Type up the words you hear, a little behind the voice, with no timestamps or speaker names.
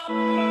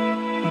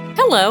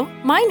Hello,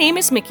 my name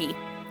is Mickey,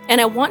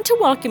 and I want to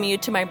welcome you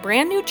to my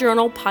brand new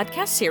journal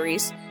podcast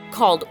series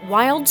called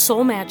Wild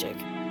Soul Magic.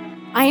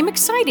 I am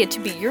excited to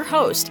be your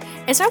host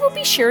as I will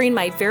be sharing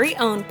my very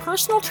own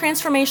personal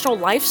transformational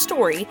life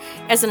story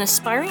as an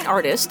aspiring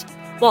artist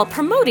while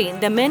promoting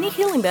the many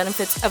healing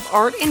benefits of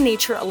art and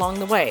nature along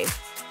the way.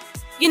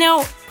 You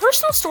know,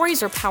 personal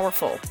stories are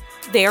powerful,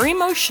 they are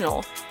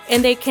emotional,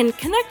 and they can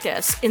connect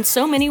us in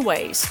so many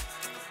ways.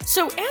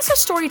 So as a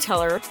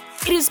storyteller,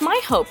 it is my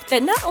hope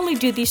that not only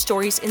do these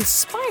stories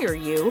inspire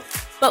you,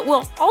 but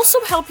will also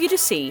help you to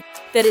see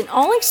that in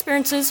all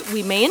experiences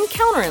we may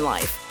encounter in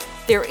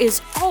life, there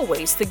is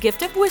always the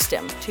gift of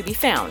wisdom to be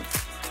found.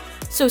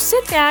 So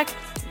sit back,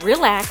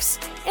 relax,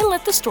 and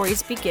let the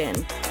stories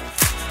begin.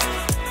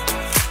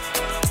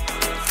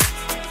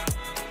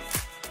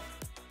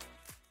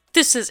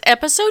 This is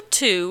episode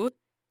 2,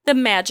 The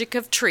Magic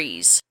of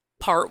Trees,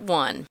 part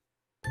 1.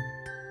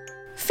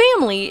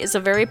 Family is a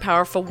very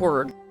powerful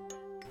word,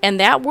 and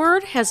that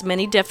word has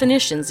many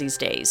definitions these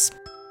days.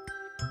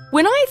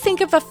 When I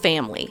think of a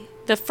family,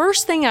 the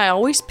first thing I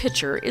always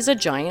picture is a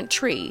giant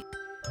tree,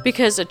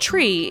 because a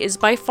tree is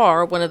by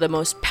far one of the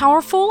most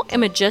powerful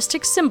and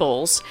majestic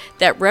symbols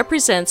that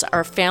represents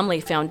our family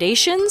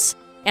foundations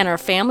and our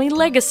family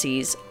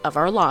legacies of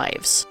our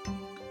lives.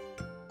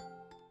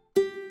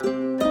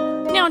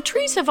 Now,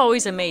 trees have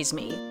always amazed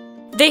me.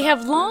 They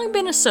have long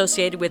been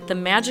associated with the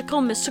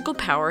magical, mystical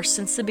power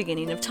since the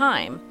beginning of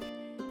time.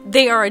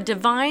 They are a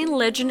divine,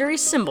 legendary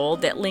symbol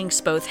that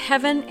links both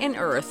heaven and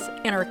earth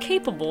and are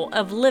capable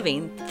of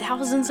living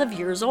thousands of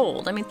years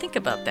old. I mean, think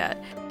about that.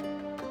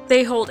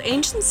 They hold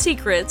ancient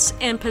secrets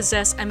and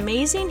possess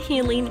amazing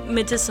healing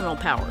medicinal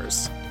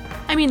powers.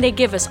 I mean, they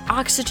give us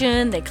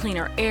oxygen, they clean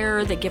our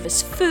air, they give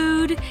us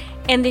food,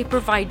 and they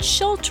provide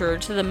shelter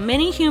to the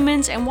many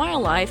humans and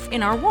wildlife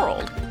in our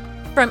world.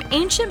 From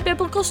ancient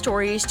biblical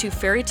stories to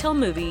fairy tale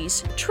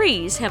movies,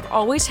 trees have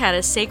always had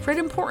a sacred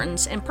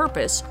importance and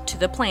purpose to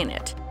the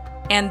planet.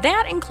 And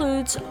that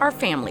includes our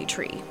family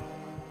tree.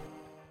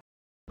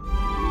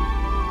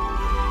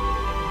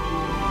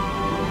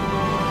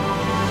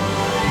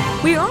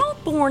 We are all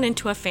born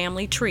into a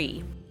family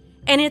tree,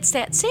 and it's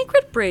that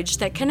sacred bridge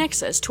that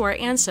connects us to our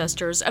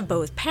ancestors of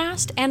both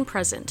past and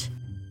present.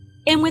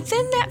 And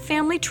within that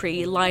family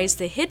tree lies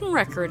the hidden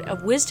record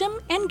of wisdom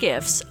and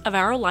gifts of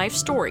our life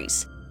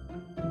stories.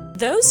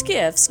 Those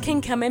gifts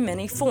can come in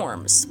many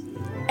forms,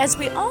 as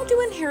we all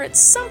do inherit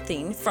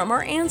something from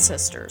our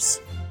ancestors.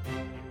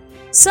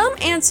 Some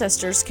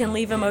ancestors can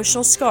leave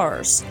emotional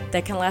scars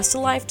that can last a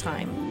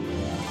lifetime,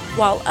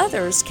 while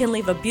others can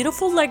leave a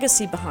beautiful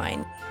legacy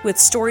behind with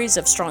stories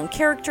of strong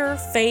character,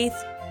 faith,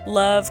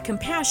 love,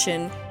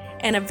 compassion,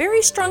 and a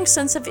very strong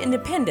sense of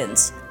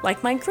independence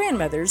like my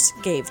grandmothers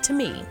gave to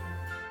me.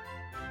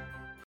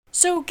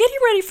 So getting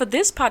ready for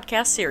this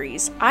podcast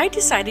series, I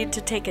decided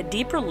to take a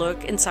deeper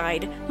look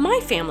inside my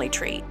family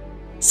tree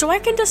so I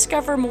can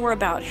discover more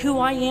about who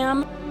I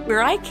am,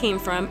 where I came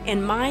from,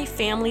 and my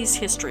family's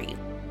history.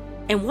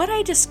 And what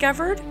I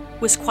discovered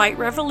was quite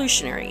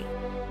revolutionary.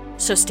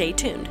 So stay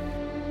tuned.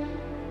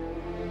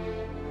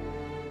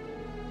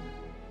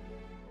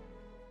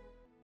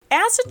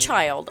 As a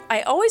child,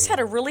 I always had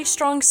a really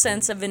strong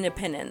sense of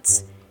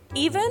independence,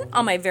 even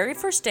on my very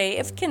first day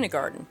of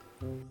kindergarten.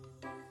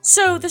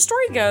 So the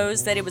story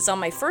goes that it was on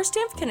my first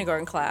day of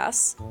kindergarten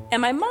class,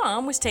 and my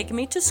mom was taking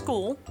me to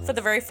school for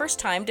the very first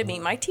time to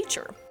meet my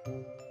teacher.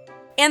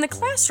 And the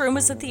classroom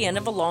was at the end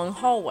of a long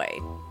hallway.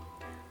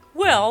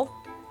 Well,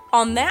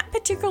 on that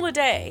particular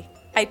day,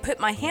 I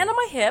put my hand on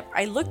my hip,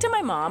 I looked at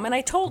my mom, and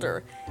I told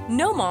her,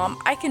 "No, Mom,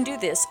 I can do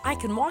this. I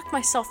can walk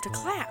myself to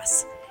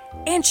class."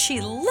 And she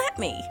let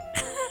me.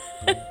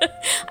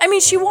 I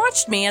mean, she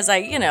watched me as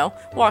I,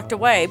 walked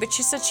away, but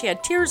she said she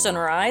had tears in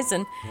her eyes,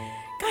 and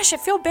gosh, I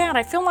feel bad.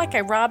 I feel like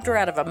I robbed her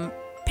out of a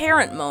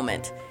parent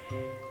moment.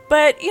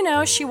 But,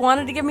 she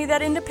wanted to give me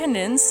that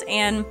independence,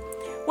 and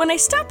when I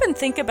stop and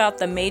think about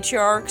the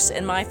matriarchs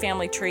in my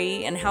family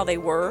tree and how they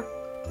were,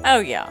 oh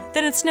yeah,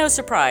 then it's no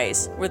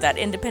surprise where that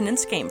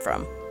independence came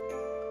from.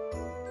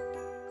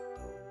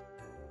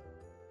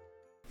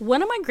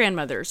 One of my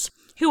grandmothers,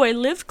 who I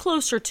lived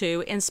closer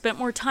to and spent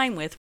more time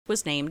with,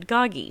 was named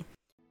Goggy.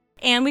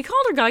 And we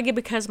called her Goggy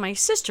because my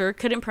sister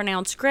couldn't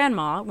pronounce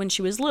grandma when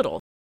she was little.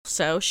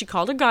 So she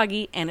called her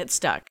Goggy, and it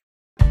stuck.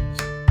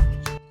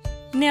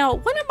 Now,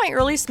 one of my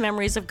earliest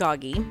memories of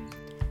Goggy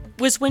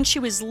was when she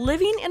was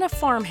living in a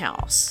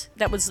farmhouse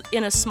that was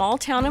in a small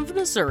town of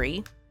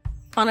Missouri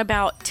on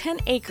about 10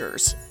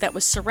 acres that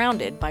was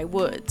surrounded by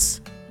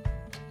woods.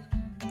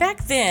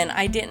 Back then,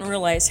 I didn't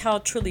realize how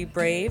truly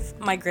brave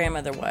my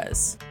grandmother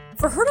was.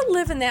 For her to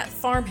live in that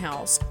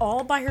farmhouse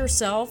all by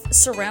herself,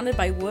 surrounded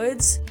by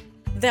woods,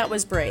 that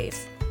was brave.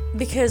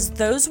 Because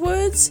those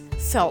woods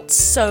felt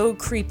so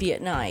creepy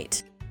at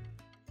night.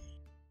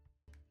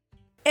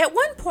 At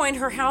one point,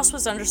 her house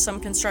was under some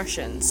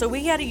construction, so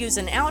we had to use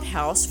an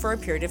outhouse for a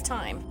period of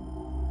time.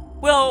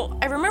 Well,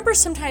 I remember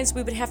sometimes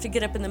we would have to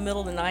get up in the middle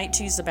of the night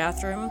to use the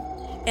bathroom,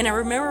 and I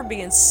remember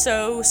being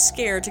so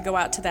scared to go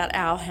out to that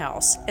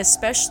outhouse,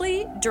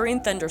 especially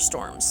during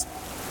thunderstorms.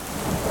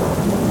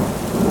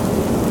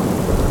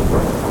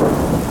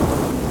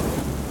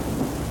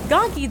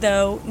 Goggy,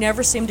 though,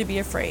 never seemed to be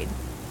afraid.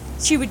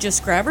 She would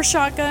just grab her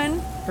shotgun,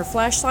 her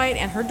flashlight,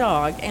 and her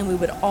dog, and we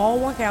would all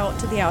walk out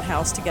to the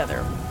outhouse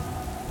together.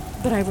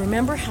 But I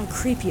remember how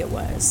creepy it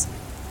was.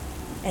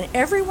 And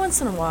every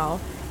once in a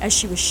while, as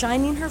she was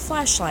shining her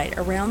flashlight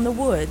around the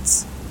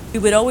woods, we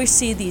would always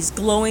see these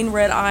glowing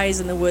red eyes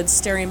in the woods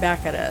staring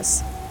back at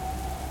us.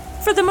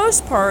 For the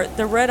most part,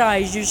 the red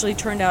eyes usually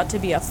turned out to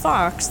be a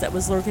fox that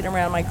was lurking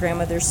around my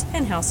grandmother's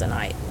hen house at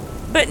night.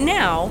 But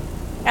now,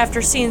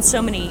 after seeing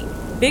so many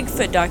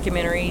Bigfoot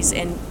documentaries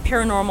and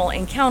paranormal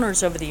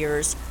encounters over the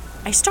years,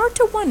 I start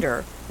to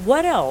wonder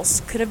what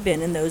else could have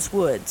been in those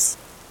woods.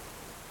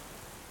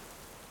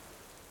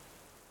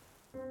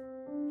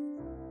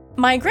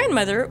 My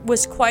grandmother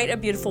was quite a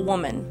beautiful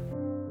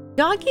woman.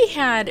 Goggy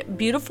had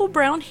beautiful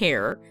brown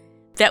hair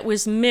that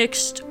was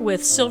mixed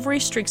with silvery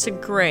streaks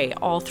of gray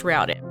all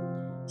throughout it.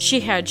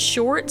 She had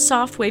short,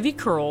 soft, wavy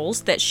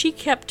curls that she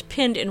kept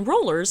pinned in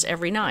rollers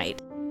every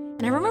night.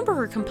 And I remember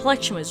her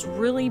complexion was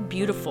really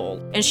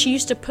beautiful, and she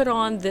used to put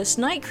on this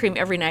night cream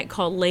every night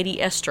called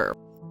Lady Esther.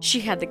 She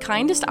had the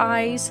kindest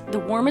eyes, the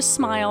warmest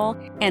smile,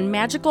 and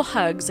magical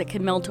hugs that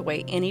could melt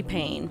away any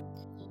pain.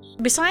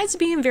 Besides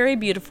being very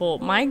beautiful,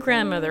 my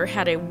grandmother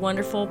had a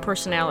wonderful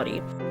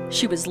personality.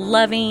 She was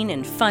loving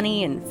and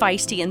funny and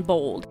feisty and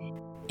bold,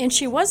 and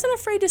she wasn't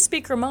afraid to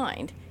speak her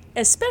mind,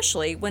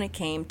 especially when it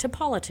came to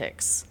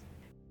politics.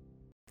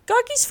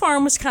 Goggy's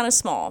farm was kind of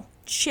small.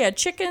 She had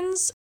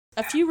chickens,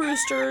 a few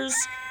roosters,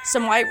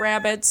 some white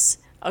rabbits,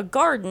 a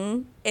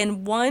garden,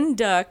 and one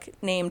duck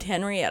named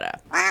Henrietta.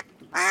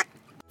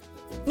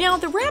 Now,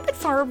 the rabbit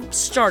farm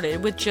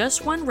started with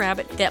just one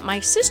rabbit that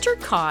my sister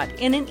caught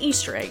in an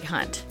Easter egg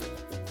hunt.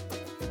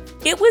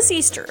 It was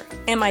Easter,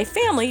 and my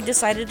family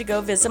decided to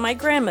go visit my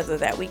grandmother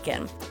that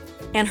weekend,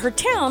 and her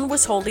town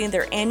was holding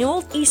their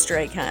annual Easter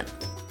egg hunt.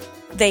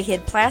 They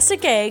hid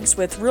plastic eggs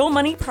with real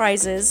money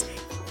prizes,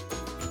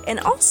 and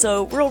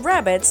also real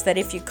rabbits that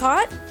if you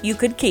caught, you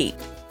could keep.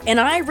 And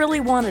I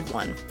really wanted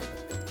one.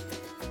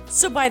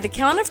 So by the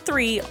count of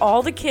 3,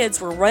 all the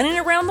kids were running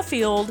around the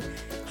field,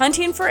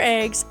 hunting for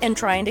eggs and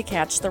trying to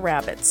catch the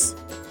rabbits.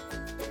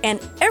 And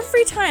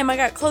every time I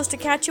got close to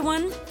catching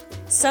one,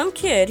 some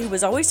kid who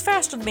was always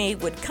faster than me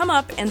would come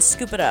up and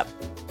scoop it up.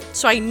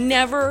 So I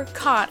never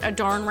caught a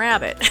darn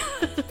rabbit.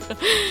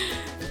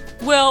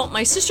 Well,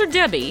 my sister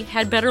Debbie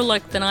had better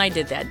luck than I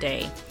did that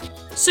day.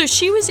 So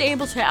she was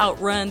able to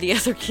outrun the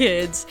other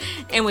kids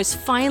and was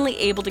finally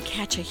able to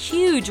catch a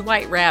huge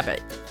white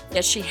rabbit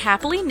that she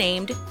happily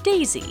named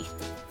Daisy.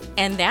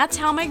 And that's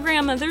how my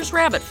grandmother's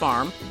rabbit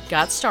farm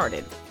got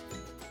started.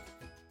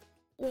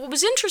 What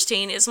was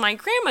interesting is my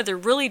grandmother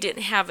really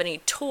didn't have any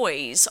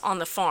toys on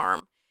the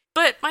farm,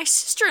 but my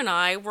sister and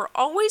I were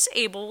always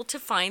able to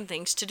find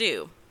things to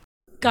do.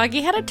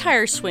 Goggy had a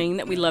tire swing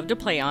that we loved to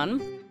play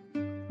on.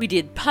 We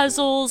did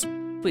puzzles.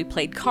 We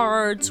played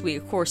cards, we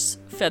of course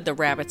fed the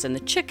rabbits and the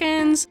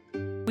chickens,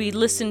 we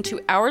listened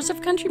to hours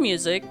of country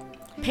music,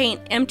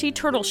 paint empty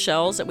turtle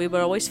shells that we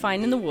would always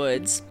find in the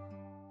woods,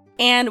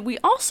 and we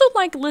also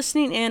liked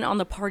listening in on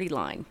the party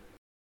line.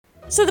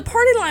 So the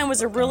party line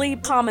was a really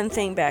common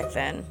thing back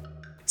then.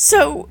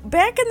 So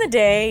back in the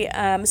day,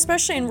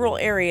 especially in rural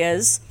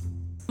areas,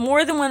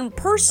 more than one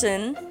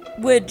person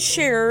would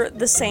share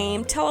the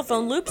same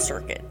telephone loop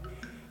circuit.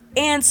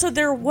 And so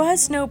there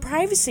was no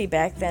privacy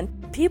back then.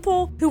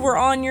 People who were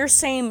on your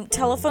same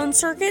telephone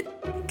circuit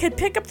could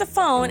pick up the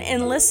phone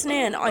and listen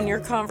in on your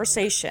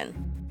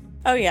conversation.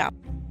 Oh yeah.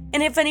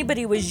 And if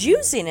anybody was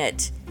using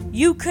it,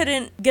 you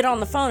couldn't get on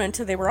the phone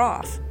until they were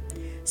off.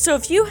 So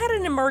if you had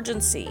an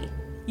emergency,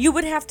 you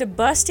would have to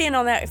bust in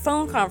on that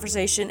phone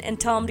conversation and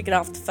tell them to get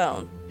off the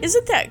phone.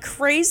 Isn't that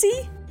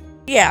crazy?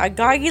 Yeah,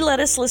 Goggy let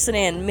us listen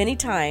in many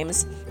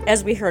times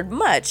as we heard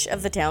much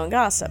of the town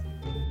gossip.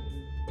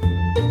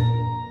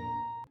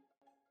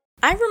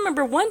 I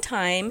remember one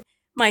time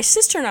my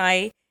sister and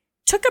I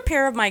took a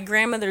pair of my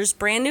grandmother's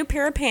brand new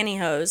pair of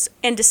pantyhose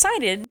and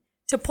decided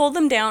to pull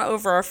them down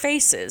over our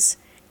faces,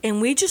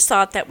 and we just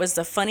thought that was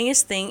the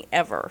funniest thing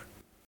ever.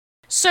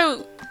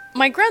 So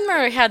my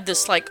grandmother had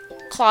this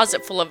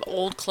closet full of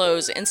old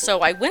clothes, and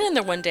so I went in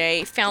there one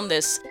day, found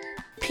this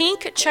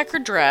pink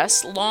checkered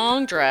dress,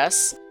 long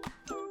dress,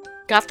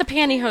 got the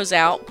pantyhose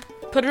out,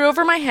 put it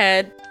over my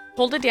head,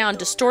 pulled it down,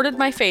 distorted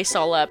my face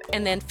all up,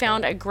 and then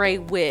found a gray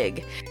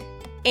wig.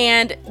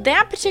 And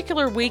that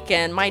particular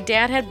weekend, my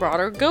dad had brought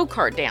our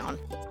go-kart down.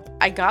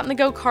 I got in the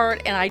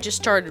go-kart and I just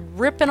started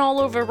ripping all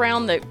over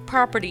around the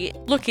property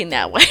looking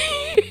that way.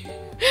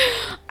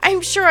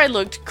 I'm sure I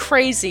looked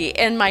crazy,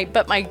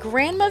 but my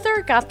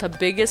grandmother got the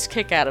biggest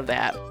kick out of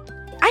that.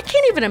 I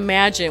can't even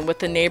imagine what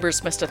the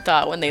neighbors must have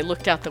thought when they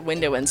looked out the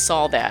window and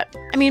saw that.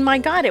 I mean, my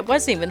God, it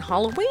wasn't even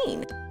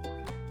Halloween.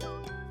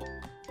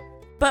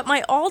 But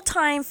my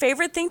all-time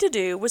favorite thing to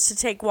do was to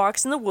take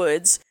walks in the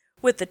woods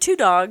with the 2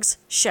 dogs,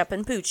 Shep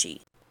and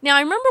Poochie. Now, I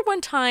remember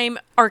one time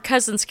our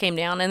cousins came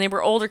down, and they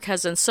were older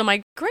cousins, so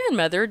my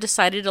grandmother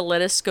decided to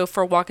let us go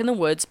for a walk in the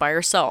woods by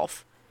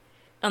herself.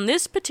 On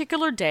this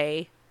particular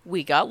day,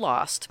 we got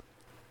lost.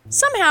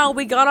 Somehow,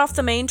 we got off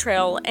the main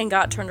trail and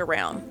got turned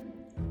around.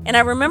 And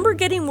I remember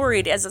getting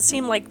worried as it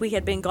seemed like we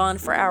had been gone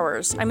for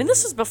hours. I mean,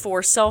 this was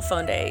before cell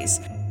phone days,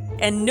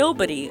 and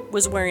nobody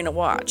was wearing a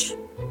watch.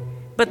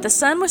 But the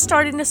sun was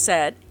starting to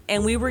set,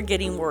 and we were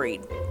getting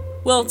worried.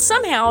 Well,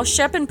 somehow,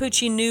 Shep and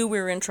Poochie knew we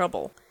were in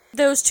trouble.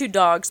 Those two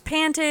dogs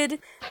panted,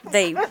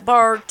 they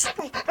barked,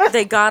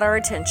 they got our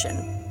attention.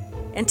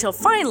 Until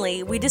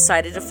finally, we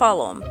decided to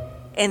follow them.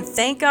 And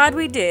thank God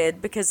we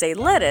did, because they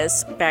led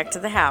us back to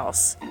the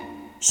house.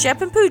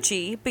 Shep and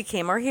Poochie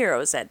became our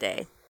heroes that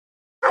day.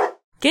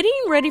 Getting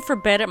ready for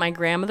bed at my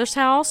grandmother's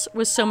house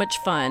was so much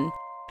fun.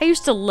 I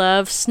used to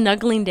love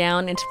snuggling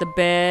down into the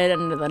bed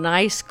under the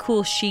nice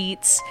cool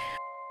sheets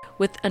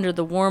under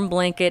the warm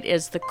blanket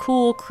as the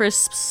cool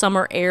crisp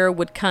summer air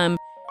would come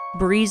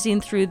breezing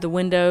through the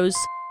windows.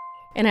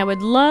 And I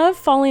would love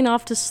falling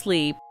off to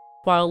sleep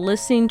while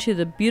listening to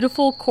the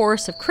beautiful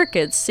chorus of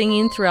crickets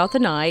singing throughout the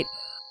night,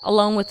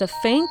 along with the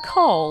faint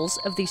calls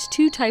of these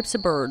two types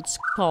of birds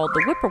called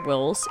the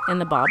whippoorwills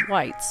and the bob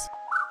whites.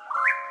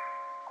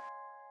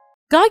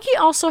 Goggie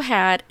also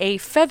had a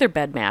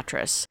featherbed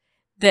mattress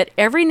that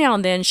every now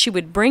and then she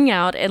would bring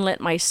out and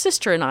let my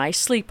sister and I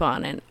sleep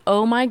on, and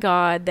oh my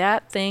God,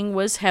 that thing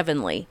was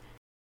heavenly.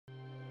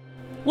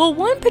 Well,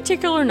 one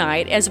particular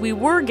night, as we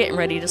were getting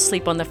ready to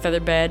sleep on the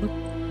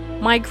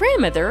featherbed, my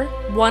grandmother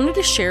wanted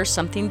to share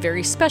something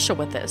very special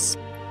with us.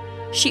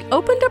 She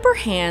opened up her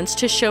hands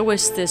to show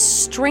us this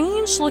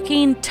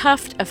strange-looking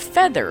tuft of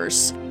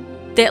feathers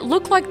that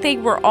looked like they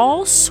were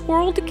all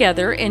swirled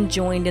together and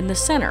joined in the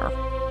center.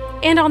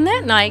 And on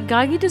that night,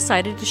 Goggie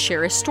decided to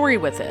share a story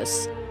with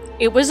us.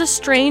 It was a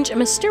strange and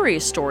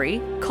mysterious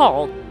story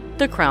called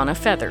The Crown of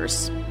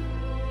Feathers.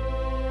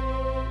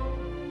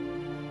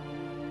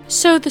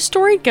 So the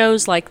story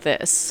goes like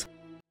this.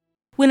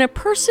 When a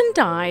person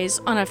dies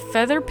on a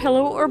feather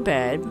pillow or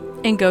bed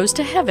and goes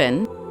to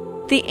heaven,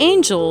 the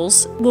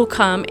angels will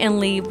come and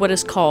leave what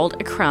is called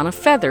a crown of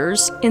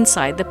feathers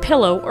inside the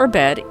pillow or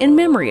bed in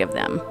memory of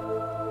them.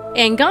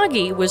 And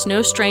Goggie was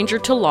no stranger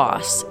to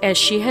loss, as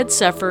she had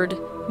suffered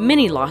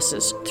many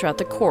losses throughout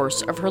the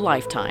course of her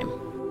lifetime.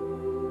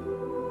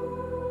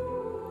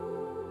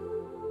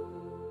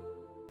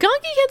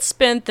 Goggie had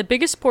spent the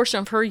biggest portion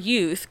of her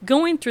youth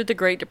going through the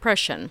Great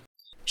Depression.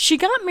 She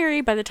got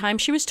married by the time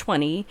she was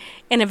 20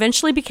 and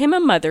eventually became a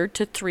mother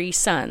to 3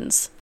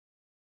 sons.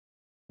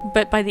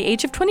 But by the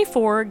age of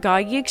 24,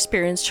 Goggie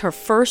experienced her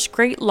first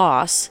great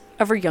loss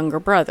of her younger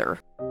brother,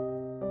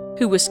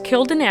 who was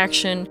killed in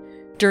action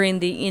during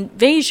the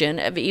invasion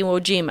of Iwo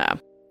Jima.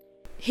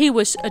 He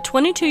was a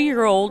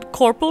 22-year-old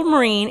corporal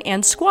marine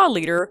and squad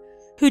leader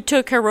who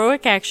took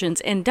heroic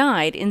actions and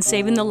died in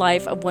saving the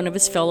life of one of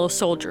his fellow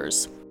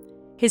soldiers.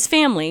 His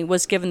family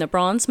was given the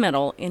bronze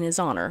medal in his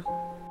honor.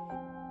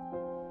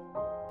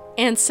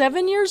 And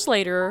 7 years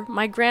later,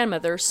 my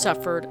grandmother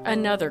suffered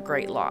another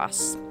great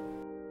loss.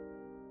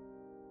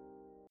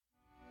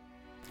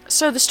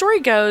 So the story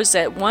goes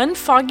that one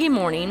foggy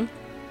morning,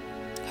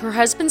 her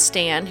husband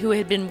Stan, who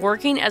had been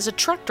working as a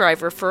truck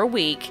driver for a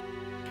week,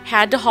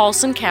 had to haul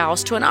some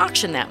cows to an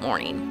auction that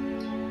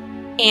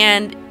morning.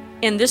 And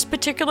in this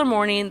particular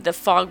morning, the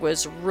fog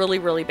was really,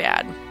 really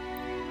bad.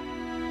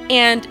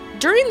 And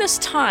during this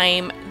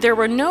time, there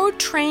were no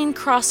train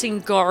crossing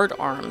guard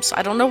arms.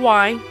 I don't know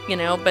why,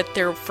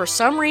 but for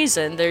some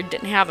reason, they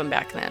didn't have them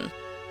back then.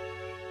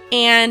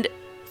 And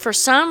for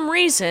some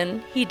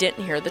reason, he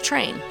didn't hear the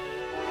train.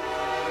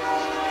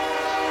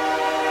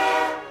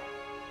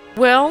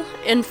 Well,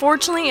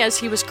 unfortunately, as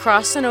he was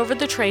crossing over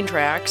the train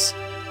tracks,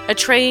 a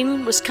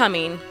train was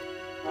coming.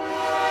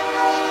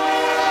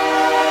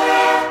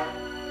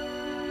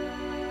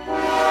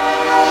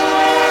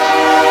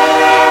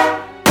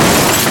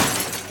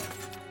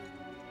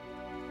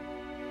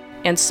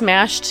 And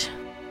smashed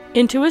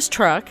into his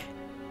truck,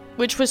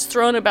 which was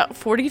thrown about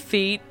 40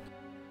 feet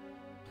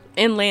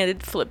and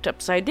landed flipped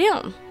upside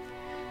down.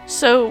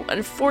 So,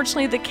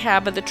 unfortunately, the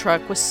cab of the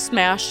truck was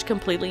smashed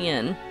completely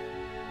in,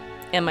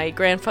 and my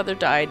grandfather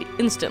died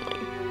instantly.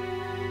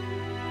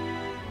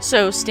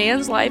 So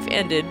Stan's life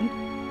ended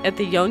at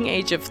the young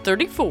age of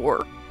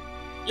 34,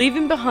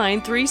 leaving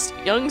behind 3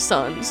 young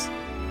sons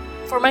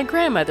for my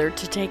grandmother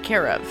to take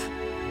care of.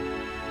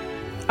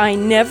 I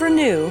never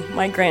knew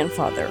my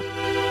grandfather.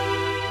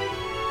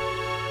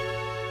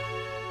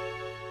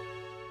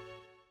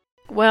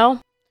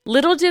 Well,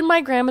 little did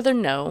my grandmother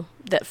know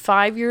that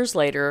 5 years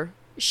later,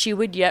 she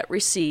would yet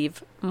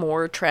receive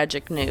more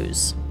tragic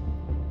news.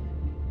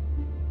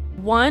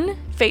 One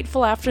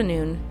fateful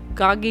afternoon,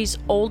 Goggie's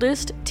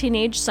oldest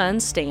teenage son,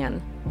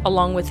 Stan,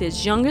 along with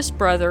his youngest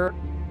brother,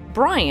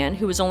 Brian,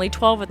 who was only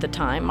 12 at the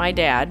time, my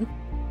dad,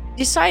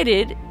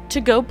 decided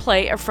to go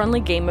play a friendly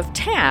game of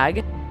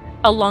tag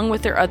along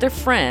with their other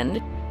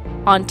friend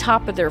on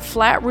top of their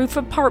flat roof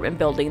apartment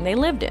building they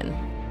lived in.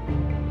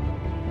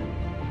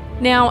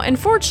 Now,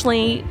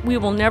 unfortunately, we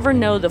will never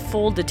know the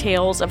full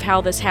details of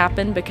how this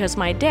happened because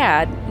my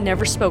dad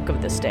never spoke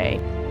of this day.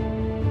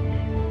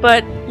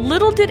 But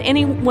little did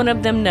any one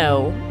of them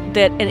know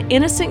that an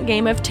innocent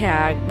game of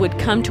tag would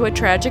come to a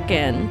tragic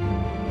end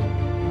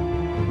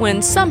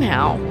when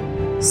somehow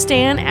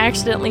Stan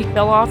accidentally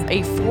fell off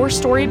a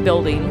 4-story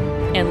building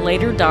and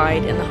later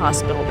died in the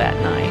hospital that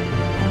night.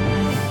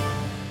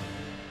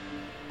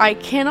 I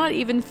cannot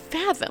even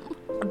fathom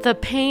the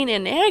pain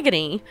and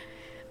agony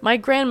my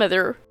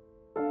grandmother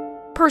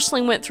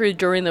personally went through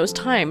during those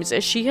times,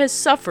 as she has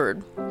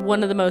suffered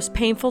one of the most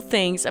painful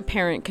things a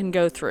parent can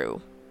go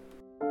through.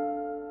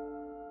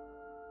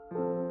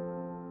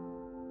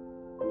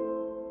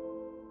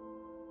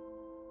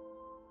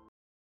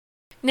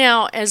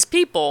 Now, as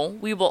people,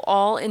 we will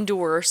all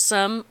endure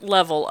some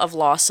level of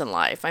loss in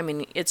life. I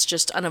mean, it's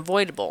just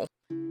unavoidable.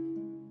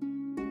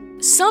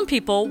 Some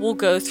people will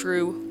go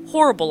through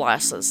horrible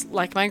losses,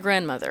 like my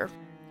grandmother,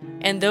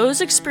 and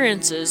those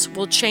experiences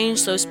will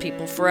change those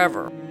people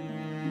forever.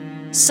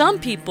 Some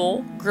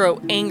people grow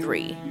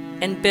angry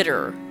and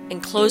bitter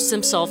and close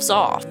themselves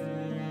off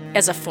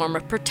as a form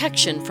of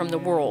protection from the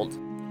world,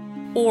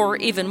 or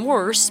even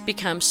worse,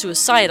 become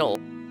suicidal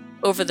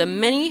over the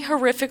many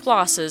horrific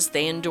losses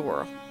they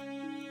endure.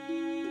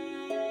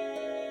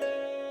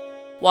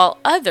 While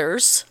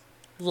others,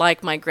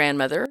 like my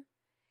grandmother,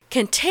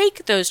 can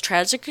take those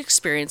tragic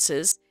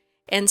experiences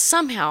and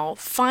somehow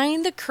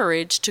find the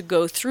courage to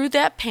go through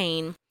that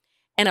pain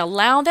and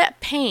allow that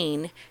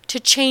pain to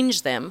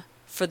change them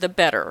for the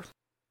better.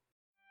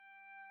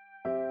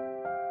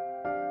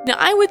 Now,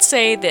 I would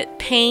say that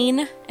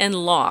pain and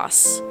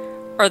loss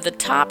are the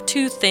top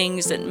 2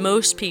 things that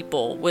most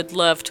people would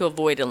love to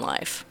avoid in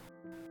life.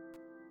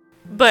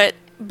 But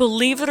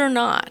believe it or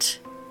not,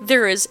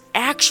 there is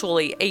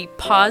actually a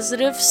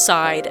positive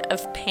side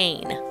of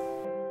pain.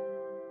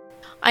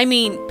 I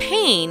mean,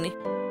 pain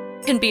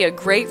can be a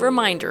great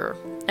reminder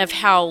of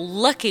how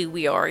lucky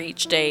we are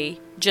each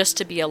day just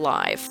to be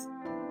alive.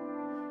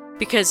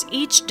 Because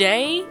each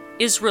day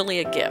is really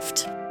a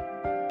gift.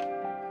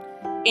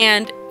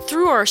 And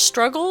through our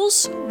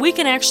struggles, we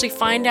can actually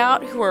find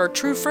out who our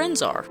true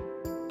friends are.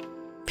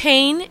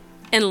 Pain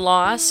and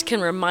loss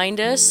can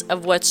remind us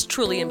of what's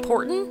truly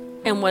important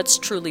and what's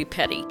truly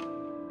petty.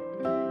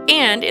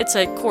 And it's,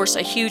 of course,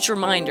 a huge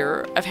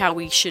reminder of how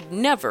we should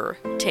never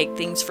take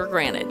things for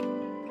granted.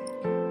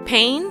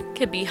 Pain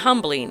can be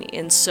humbling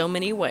in so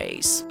many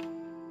ways.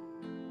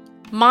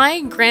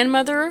 My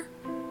grandmother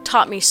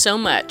taught me so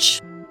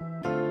much.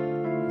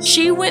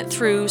 She went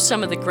through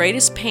some of the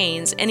greatest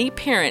pains any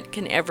parent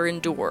can ever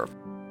endure,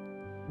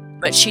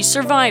 but she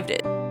survived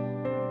it.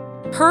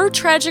 Her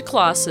tragic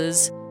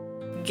losses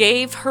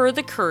gave her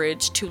the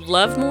courage to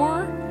love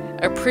more,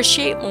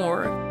 appreciate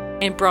more,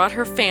 and brought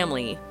her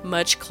family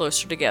much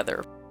closer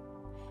together.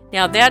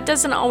 Now, that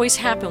doesn't always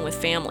happen with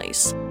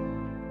families.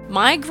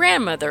 My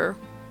grandmother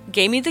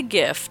gave me the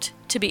gift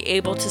to be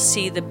able to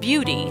see the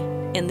beauty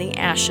in the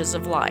ashes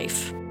of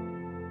life.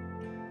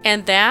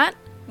 And that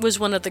was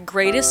one of the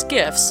greatest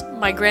gifts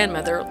my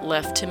grandmother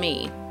left to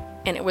me,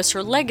 and it was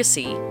her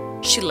legacy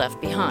she left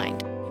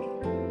behind.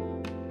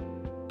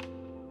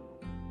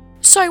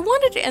 So I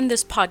wanted to end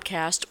this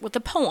podcast with a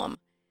poem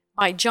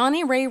by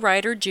Johnny Ray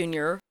Ryder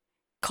Jr.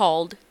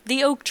 called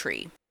The Oak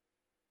Tree.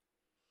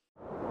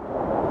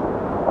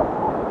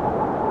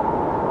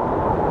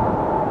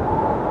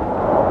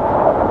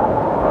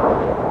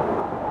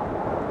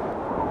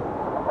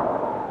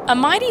 A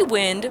mighty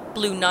wind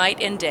blew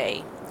night and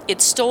day. It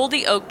stole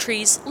the oak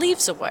tree's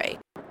leaves away,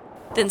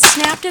 then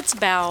snapped its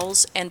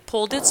boughs and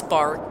pulled its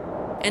bark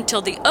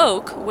until the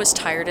oak was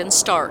tired and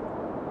stark.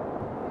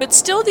 But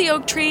still the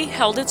oak tree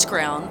held its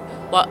ground,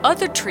 while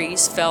other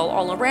trees fell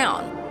all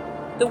around.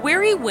 The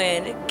weary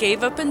wind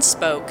gave up and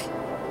spoke,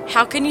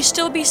 "How can you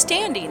still be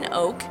standing,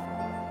 oak?"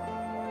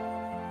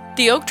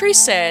 The oak tree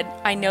said,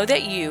 "I know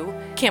that you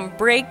can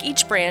break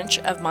each branch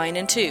of mine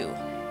in two,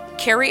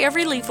 carry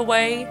every leaf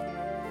away,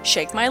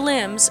 shake my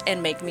limbs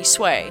and make me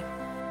sway.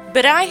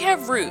 But I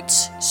have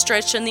roots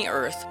stretched in the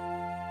earth,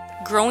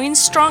 growing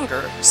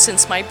stronger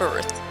since my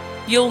birth.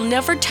 You'll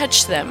never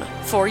touch them,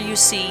 for you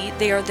see,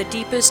 they are the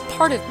deepest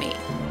part of me.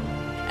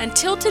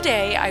 Until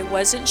today, I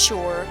wasn't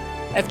sure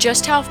of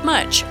just how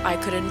much I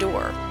could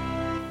endure.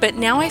 But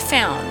now I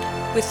found,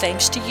 with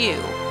thanks to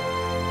you,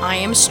 I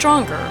am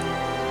stronger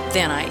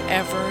than I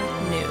ever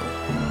knew."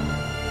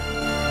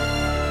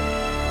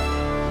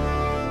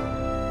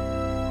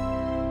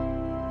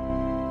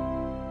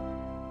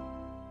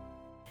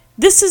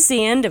 This is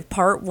the end of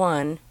Part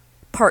 1.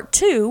 Part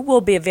 2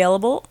 will be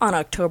available on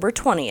October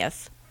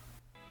 20th.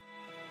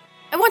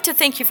 I want to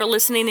thank you for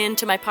listening in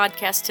to my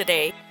podcast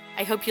today.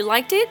 I hope you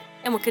liked it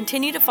and will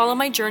continue to follow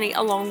my journey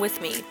along with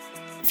me.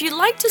 If you'd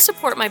like to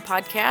support my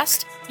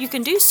podcast, you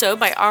can do so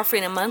by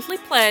offering a monthly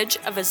pledge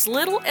of as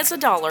little as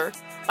 $1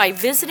 by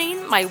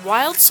visiting my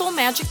Wild Soul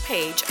Magic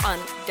page on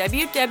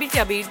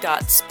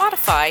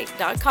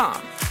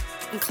www.spotify.com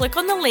and click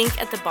on the link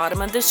at the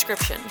bottom of the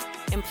description.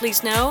 And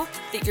please know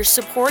that your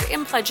support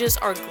and pledges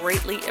are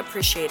greatly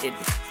appreciated.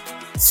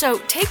 So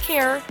take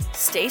care,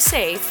 stay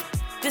safe.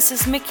 This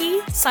is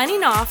Mickey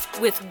signing off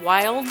with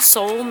Wild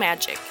Soul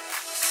Magic.